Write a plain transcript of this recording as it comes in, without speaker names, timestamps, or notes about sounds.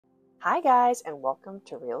Hi guys, and welcome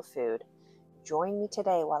to Real Food. Join me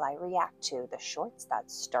today while I react to the shorts that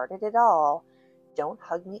started it all, Don't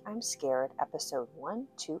Hug Me, I'm Scared, episode 1,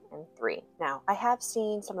 2, and 3. Now, I have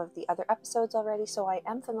seen some of the other episodes already, so I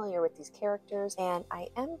am familiar with these characters, and I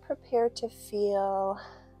am prepared to feel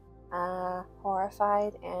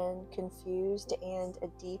horrified and confused and a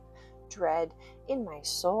deep dread in my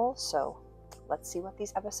soul, so let's see what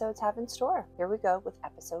these episodes have in store. Here we go with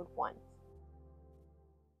episode 1.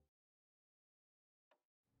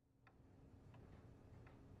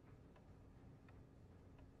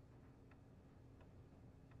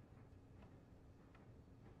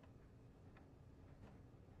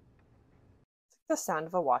 The sound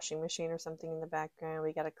of a washing machine or something in the background.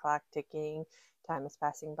 We got a clock ticking, time is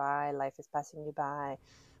passing by, life is passing you by,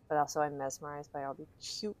 but also I'm mesmerized by all the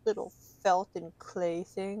cute little felt and clay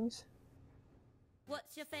things.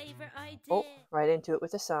 What's your favorite idea? Oh, right into it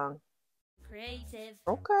with a song. Creative.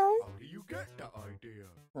 Okay. How do you get that idea?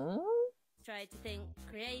 Try to think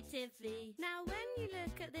creatively. Now when you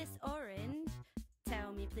look at this orange,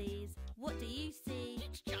 tell me please, what do you see?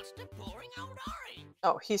 It's just a boring old orange.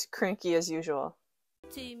 Oh, he's cranky as usual.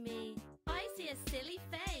 To me, I see a silly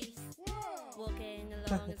face. Whoa. Walking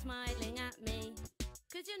along and smiling at me.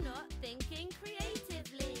 Cause you're not thinking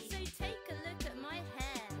creatively. So take a look at my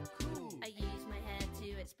hair. Cool. I use my hair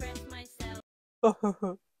to express myself.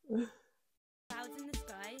 Clouds in the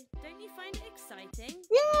sky, don't you find it exciting?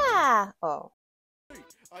 Yeah. Oh. Hey,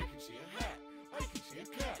 I can see a hat. I can see a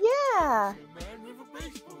cat. Yeah. I see a man with a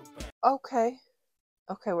baseball bat. Okay.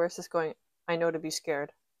 Okay, where's this going? I know to be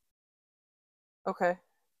scared. Okay.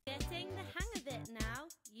 Getting the hang of it now.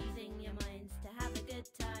 Using your minds to have a good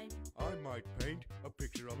time. I might paint a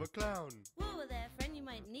picture of a clown. Whoa there, friend, you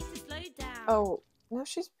might need to slow down. Oh, no,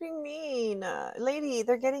 she's being mean. Lady,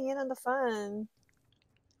 they're getting in on the fun.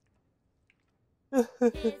 Here's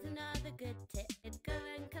another good tip. Go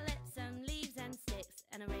and collect some leaves and sticks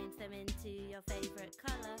and arrange them into your favourite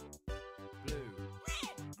colour. Blue.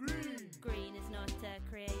 Red. Green. Green is not a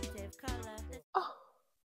creative colour. Oh.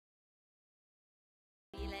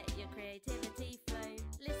 You let your creativity flow.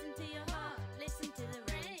 Listen to your heart, listen to the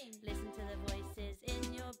rain, listen to the voices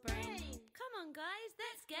in your brain. Come on guys,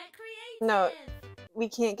 let's get creative. No, we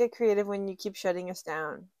can't get creative when you keep shutting us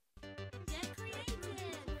down. Get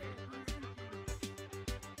creative.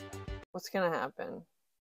 What's gonna happen?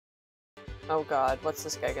 Oh god, what's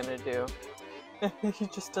this guy gonna do? He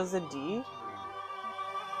just does a D?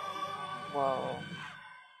 Whoa.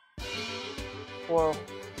 Whoa.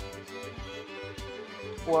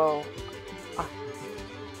 Whoa. Ah.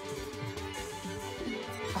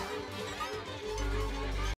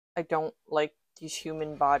 I don't like these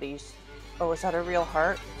human bodies. Oh, is that a real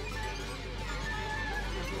heart?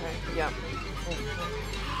 Okay, yeah.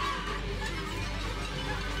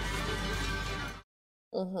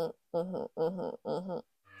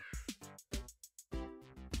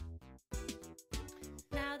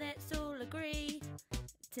 Now let's all agree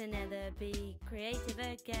to never be creative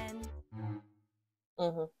again.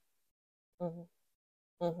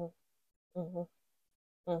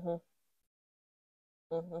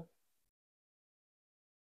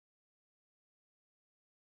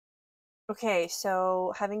 Okay,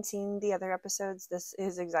 so having seen the other episodes, this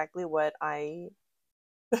is exactly what I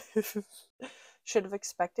should have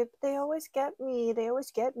expected. But they always get me. They always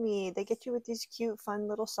get me. They get you with these cute, fun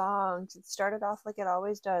little songs. It started off like it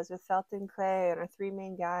always does with Felt and Clay and our three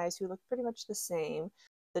main guys who look pretty much the same.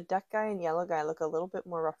 The duck guy and yellow guy look a little bit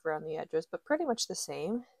more rough around the edges, but pretty much the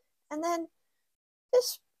same. And then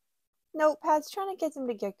this notepad's trying to get them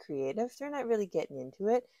to get creative. They're not really getting into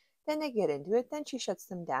it. Then they get into it. Then she shuts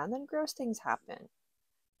them down. Then gross things happen.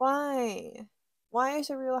 Why? Why is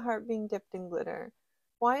a real heart being dipped in glitter?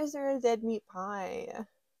 Why is there a dead meat pie?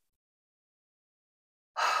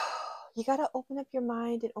 You gotta open up your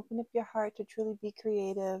mind and open up your heart to truly be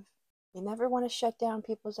creative. You never want to shut down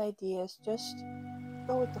people's ideas. Just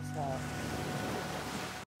go with the flow.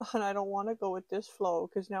 And I don't want to go with this flow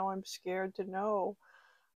because now I'm scared to know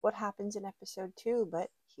what happens in episode 2. But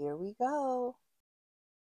here we go.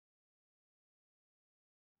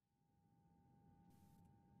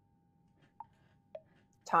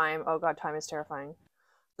 Time. Oh god, time is terrifying.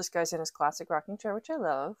 This guy's in his classic rocking chair, which I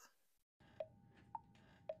love.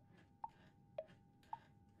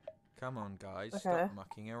 Come on, guys, Okay. stop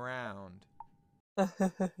mucking around.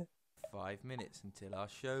 5 minutes until our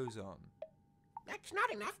show's on. That's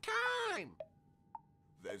not enough time.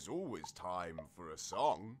 There's always time for a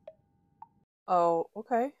song. Oh,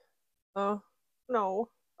 okay. No.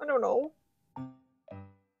 I don't know.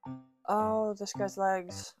 Oh, this guy's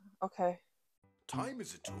legs. Okay. Time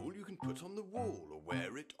is a tool you can put on the wall or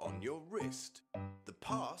wear it on on your wrist. The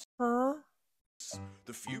past, Huh?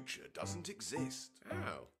 the future doesn't exist.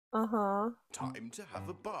 Oh. Uh-huh. Time to have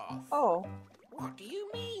a bath. Oh. What do you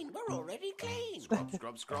mean? We're already clean. Scrub,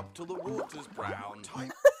 scrub, scrub till the water's brown.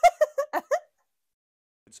 Time.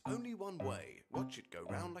 It's only one way. Watch it go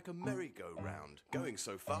round like a merry-go-round. Going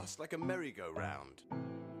so fast like a merry-go-round.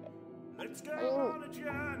 Let's go on a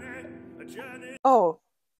journey, Oh.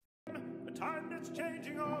 a time that's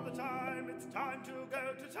changing all the time. It's time to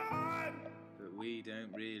go to time. But we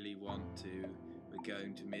don't really want to. We're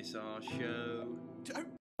going to miss our show.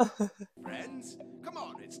 Don't, friends. Come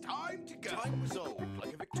on, it's time to go. Time was old,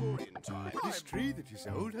 like a Victorian time. This tree that is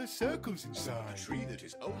old has circles A inside. tree that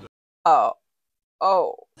is older. Oh.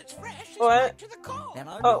 Oh. It's fresh. It's What? right to the core. And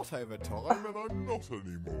I'm Oh. not over time, and I'm not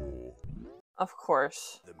anymore. Of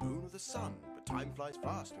course. The moon or the sun, but time flies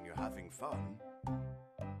fast when you're having fun.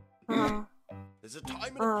 Uh, There's a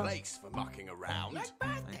time and a place for mucking around. Like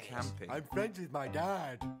And birthdays. camping. I'm friends with my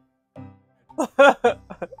dad.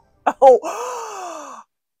 oh.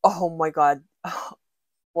 Oh my god.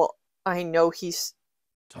 Well, I know he's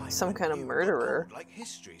Time some went kind of new, got murderer. old like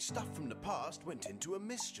history, stuff from the past went into a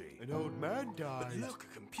mystery. An old man But died. look,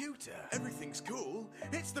 a computer, everything's cool.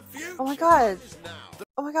 It's the future. Oh my God. Is now. The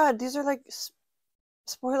Oh my god, these are like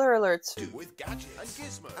spoiler alerts. with gadgets and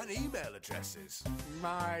gizmos and email addresses.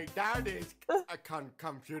 My dad is a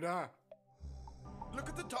computer. Look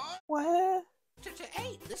at the time. What? To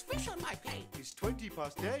 8, there's fish on my plate. It's 20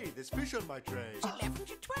 past 8. There's fish on my tray. It's 11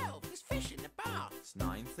 to 12, there's fish in the bath. It's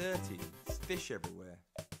 9:30. There's fish everywhere.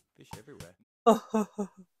 Fish everywhere.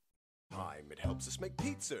 Time, it helps us make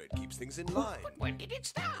pizza. It keeps things in line. But when did it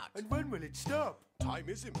start? And when will it stop? Time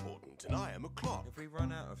is important, and I am a clock. If we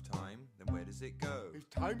run out of time, then where does it go? Is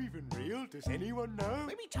time even real? Does anyone know?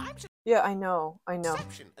 Maybe time's Yeah, I know. I an know.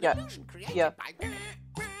 exception, an Yeah. illusion created Yeah. by...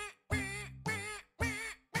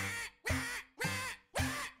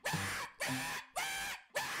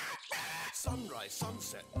 Sunrise,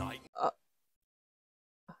 sunset, night. Uh.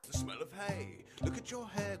 The smell of hay. Look at your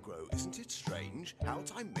hair grow. Isn't it strange how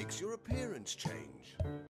time makes your appearance change?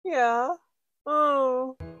 Yeah.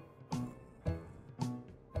 Oh.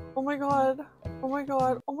 Oh my god. Oh my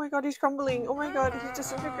god. Oh my god, he's crumbling. Oh my god, he's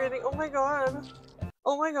disintegrating. Oh my god.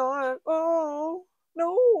 Oh my god. Oh. No.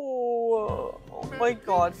 Oh my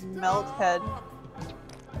god, melt head.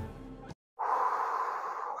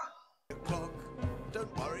 Clock.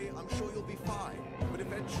 Don't worry, I'm sure you'll be fine. But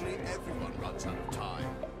eventually everyone runs out of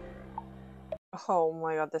time. Oh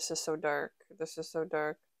my god, this is so dark. This is so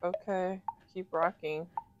dark. Okay, keep rocking,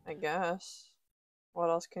 I guess. What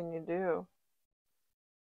else can you do?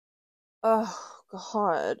 Oh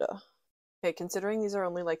god. Okay, considering these are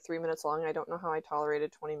only like 3 minutes long, I don't know how I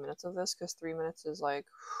tolerated 20 minutes of this, because 3 minutes is like,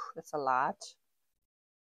 that's a lot.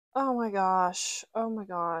 Oh my gosh. Oh my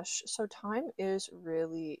gosh. So time is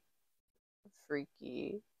really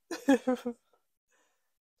freaky.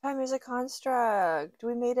 Time is a construct.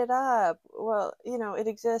 We made it up. Well, you know, it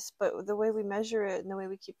exists, but the way we measure it and the way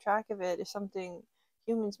we keep track of it is something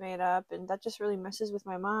humans made up, and that just really messes with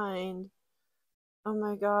my mind. Oh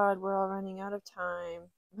my god, we're all running out of time.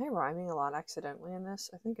 Am I rhyming a lot accidentally in this?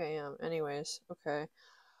 I think I am. Anyways, okay.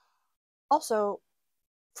 Also,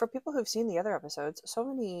 for people who've seen the other episodes, so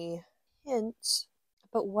many hints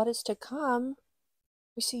about what is to come.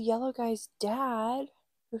 We see Yellow Guy's dad,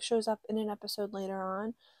 who shows up in an episode later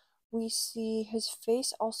on. We see his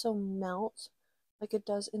face also melt like it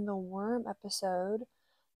does in the worm episode.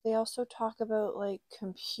 They also talk about like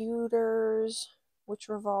computers, which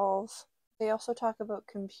revolve. They also talk about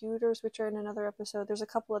computers, which are in another episode. There's a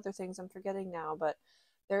couple other things I'm forgetting now, but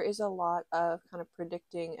there is a lot of kind of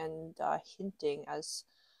predicting and hinting as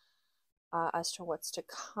to what's to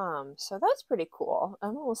come. So that's pretty cool.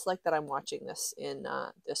 I'm almost like that I'm watching this in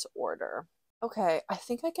this order. Okay, I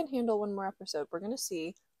think I can handle one more episode. We're going to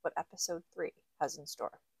see what episode 3 has in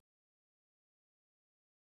store.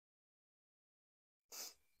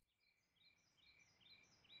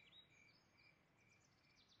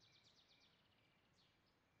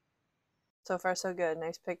 So far, so good.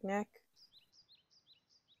 Nice picnic.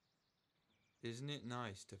 Isn't it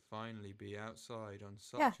nice to finally be outside on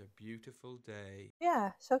such Yeah. a beautiful day?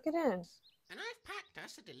 Yeah, soak it in. And I've packed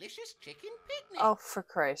us a delicious chicken picnic. Oh, for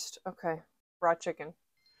Christ. Okay. Raw chicken.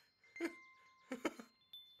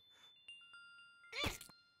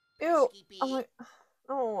 Ew. Pesky bee. Oh my.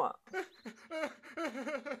 Oh.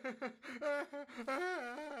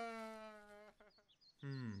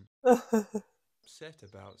 Upset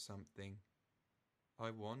about something.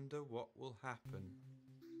 I wonder what will happen.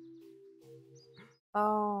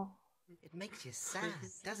 Oh. It makes you sad,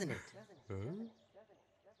 doesn't it?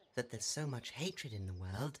 That there's so much hatred in the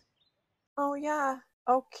world, Oh yeah.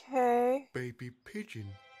 Okay. Baby pigeon.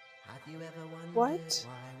 Have you ever wondered What?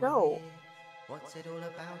 why No. we're here? What's it all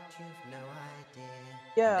about? You've no idea.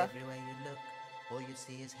 Yeah. And everywhere you look, all you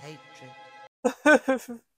see is hatred.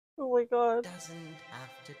 Oh my god. Doesn't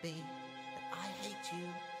have to be that I hate you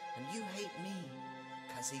and you hate me.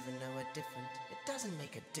 'Cause even though we're different, it doesn't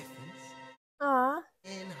make a difference. Aw.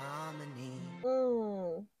 In harmony,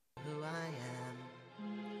 Mm. who I am.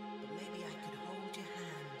 But maybe I could hold your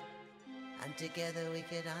hand, and together we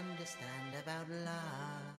could understand about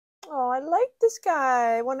love. Oh, I like this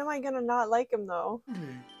guy. When am I gonna not like him though?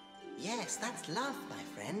 Yes, that's love, my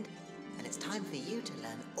friend. And it's time for you to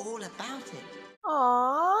learn all about it.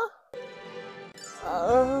 Aww.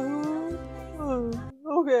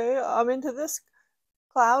 Okay, I'm into this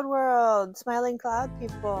cloud world. Smiling cloud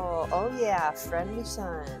people. Oh yeah, friendly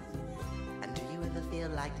sun. And do you ever feel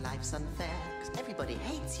like life's unfair? 'Cause everybody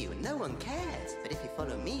hates you and no one cares. But if you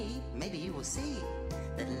follow me, maybe you will see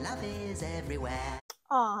that love is everywhere.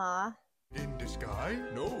 Aw. In the sky?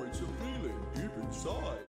 No, it's a feeling deep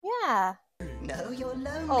inside. Yeah. No, you're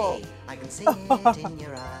lonely. Oh. I can see it in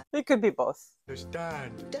your eyes. It could be both.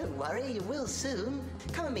 Understand. Don't worry, you will soon.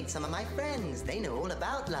 Come and meet some of my friends. They know all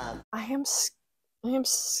about love. I am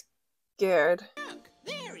scared. Look,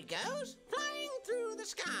 there he goes, flying through the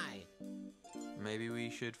sky. Maybe we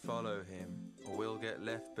should follow him, or we'll get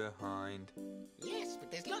left behind. Yes, but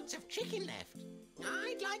there's lots of chicken left.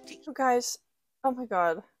 I'd like to. You guys. Oh my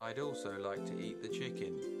god. I'd also like to eat the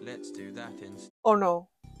chicken. Let's do that instead. Oh no.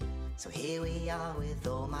 So here we are with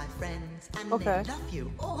all my friends, and Okay. they love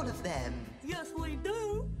you, all of them. Yes, we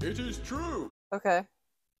do. It is true. Okay.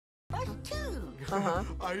 Us too. Uh-huh.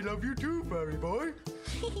 I love you too, fairy boy.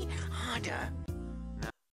 Harder.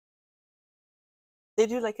 They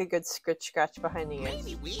do like a good scratch behind the ears.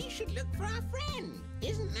 Maybe we should look for our friend.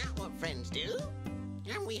 Isn't that what friends do?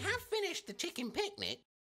 And we have finished the chicken picnic.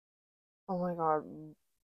 Oh my god.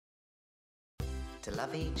 To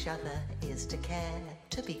love each other is to care,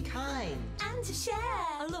 to be kind. And to share.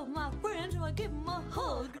 I love my friend, so I give him a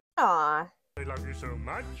hug. Aw. I love you so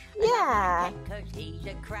much. Yeah. Cause he's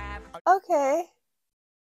a crab. Okay.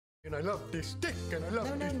 And I love this stick, and I love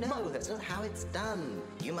No, no, this no, mug. that's not how it's done.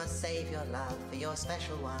 You must save your love for your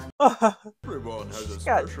special one. Everyone has a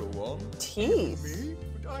Got special one. Teeth. Me?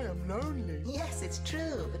 But I am lonely. Yes, it's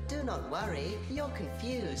true, but do not worry. You're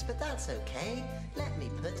confused, but that's okay. Let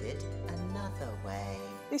me put it another way.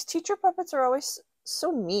 These teacher puppets are always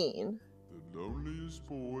so mean. The loneliest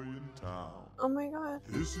boy in town. Oh my god.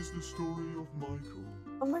 This is the story of Michael,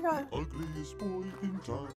 Oh my god. ugliest boy in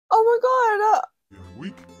town. Oh my god. In a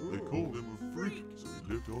week, they called him a freak, so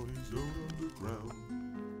he lived on his own underground.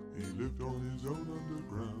 He lived on his own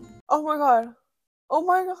underground. Oh my god. Oh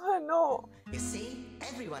my god, no. You see,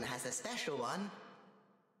 everyone has a special one.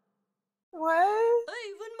 What?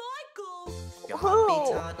 Even Michael. Your heart beats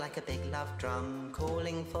Oh. hard like a big love drum,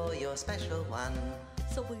 calling for your special one.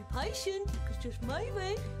 So be patient, cause just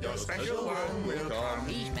maybe Your special one will come.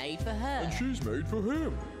 He's made for her. And she's made for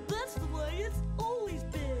him. that's the way it's always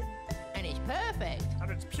been. And it's perfect.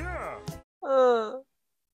 And it's pure. Uh.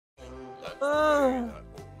 That's Uh. the way that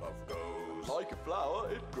all love goes. Like a flower,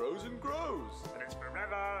 it grows and grows. And it's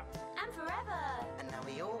forever. And forever. And now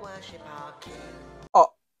we all worship our king.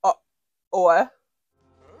 What?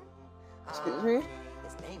 Excuse me?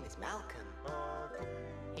 His name is Malcolm.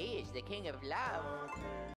 He is the king of love.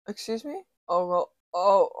 Excuse me? Oh well.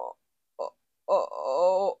 Oh.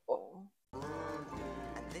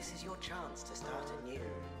 And this is your chance to start anew,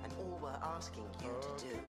 and all we're asking you to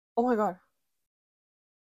do. Oh my god.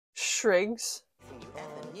 Shrigs. Everything you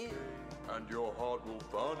ever knew. And your heart will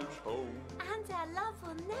vanish home. And our love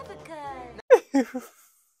will never go.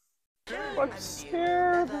 I'm And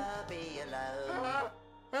scared. you'll never be alone.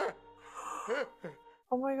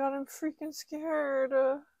 Oh my god, I'm freaking scared.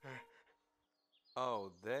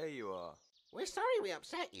 Oh, there you are. We're sorry we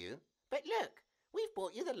upset you, but look, we've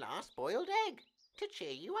brought you the last boiled egg to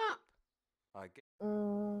cheer you up. I guess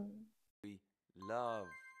Mm. we love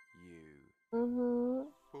you. Mm-hmm.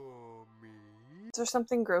 For me? Is there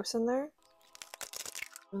something gross in there?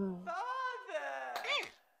 Mm.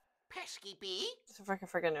 Pesky bee. If I can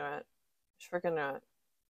freaking do it. Just freaking do it.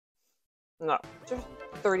 No. Just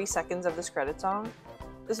 30 seconds of this credit song.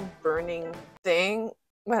 This burning thing.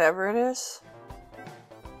 Whatever it is.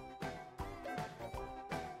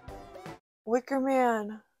 Wicker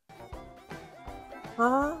Man.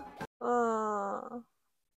 Huh?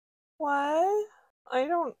 What? I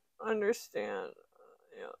don't understand.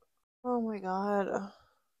 Yeah. Oh my god.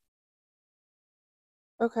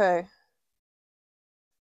 Okay.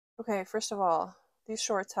 Okay, first of all, these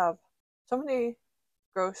shorts have so many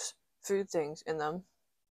gross food things in them.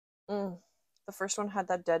 The first one had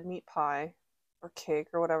that dead meat pie or cake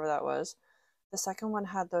or whatever that was. The second one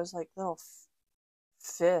had those like little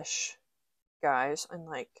fish guys and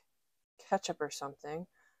like ketchup or something.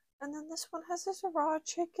 And then this one has this raw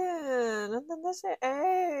chicken. And then this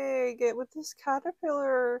egg with this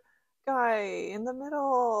caterpillar guy in the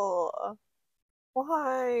middle.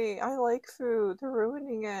 Why? I like food. They're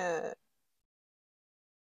ruining it.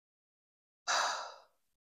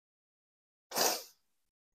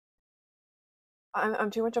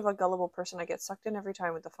 I'm too much of a gullible person. I get sucked in every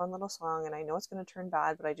time with the fun little song, and I know it's going to turn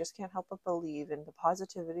bad, but I just can't help but believe in the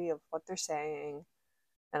positivity of what they're saying.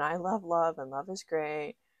 And I love love, and love is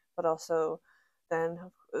great, but also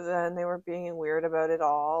then they were being weird about it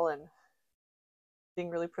all and being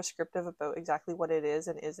really prescriptive about exactly what it is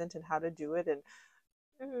and isn't and how to do it,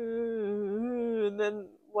 and then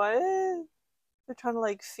what? They're trying to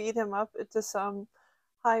like feed him up into some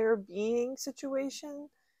higher being situation.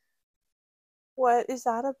 What is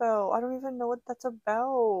that about? I don't even know what that's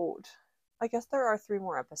about. I guess there are 3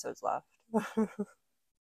 more episodes left.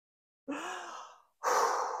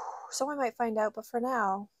 So I might find out, but for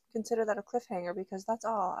now, consider that a cliffhanger because that's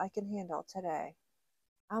all I can handle today.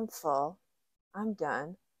 I'm full. I'm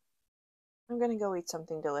done. I'm gonna go eat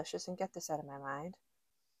something delicious and get this out of my mind.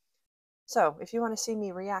 So, if you want to see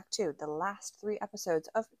me react to the last 3 episodes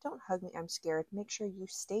of Don't Hug Me, I'm Scared, make sure you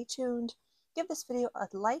stay tuned. Give this video a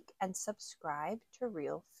like and subscribe to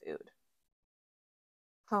Real Food.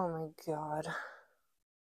 Oh my god.